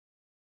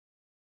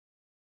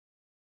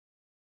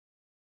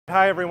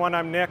Hi everyone,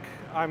 I'm Nick.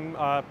 I'm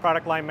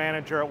product line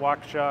manager at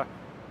Waukesha,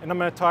 and I'm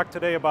going to talk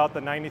today about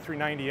the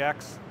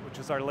 9390X, which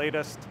is our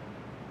latest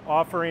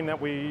offering that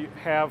we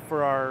have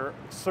for our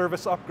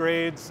service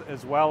upgrades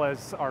as well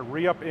as our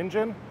re-up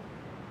engine.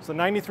 So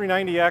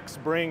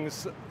 9390X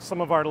brings some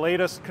of our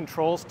latest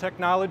controls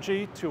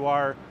technology to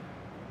our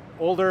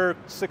older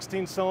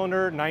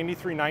 16-cylinder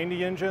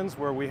 9390 engines,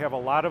 where we have a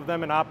lot of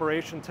them in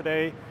operation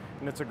today,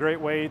 and it's a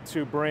great way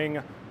to bring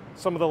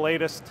some of the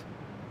latest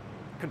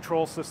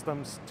control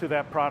systems to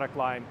that product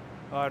line.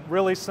 It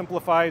really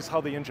simplifies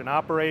how the engine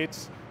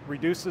operates,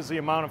 reduces the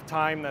amount of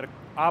time that an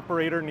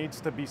operator needs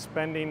to be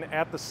spending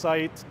at the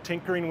site,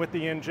 tinkering with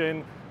the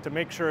engine to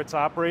make sure it's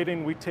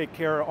operating. We take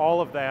care of all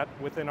of that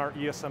within our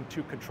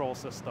ESM2 control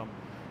system.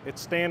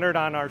 It's standard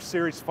on our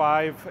Series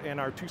 5 and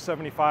our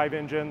 275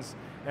 engines,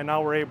 and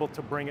now we're able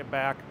to bring it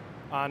back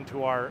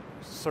onto our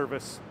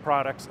service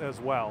products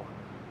as well.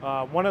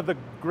 One of the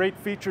great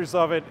features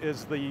of it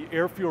is the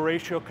air-fuel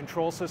ratio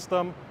control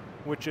system,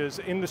 which is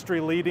industry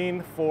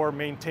leading for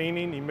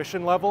maintaining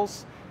emission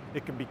levels.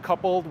 It can be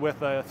coupled with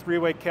a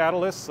three-way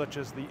catalyst, such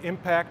as the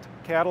impact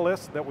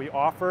catalyst that we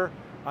offer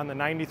on the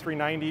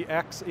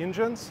 9390X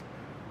engines,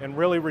 and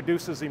really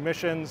reduces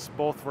emissions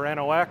both for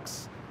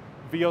NOx,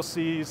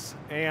 VOCs,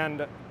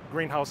 and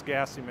greenhouse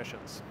gas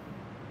emissions.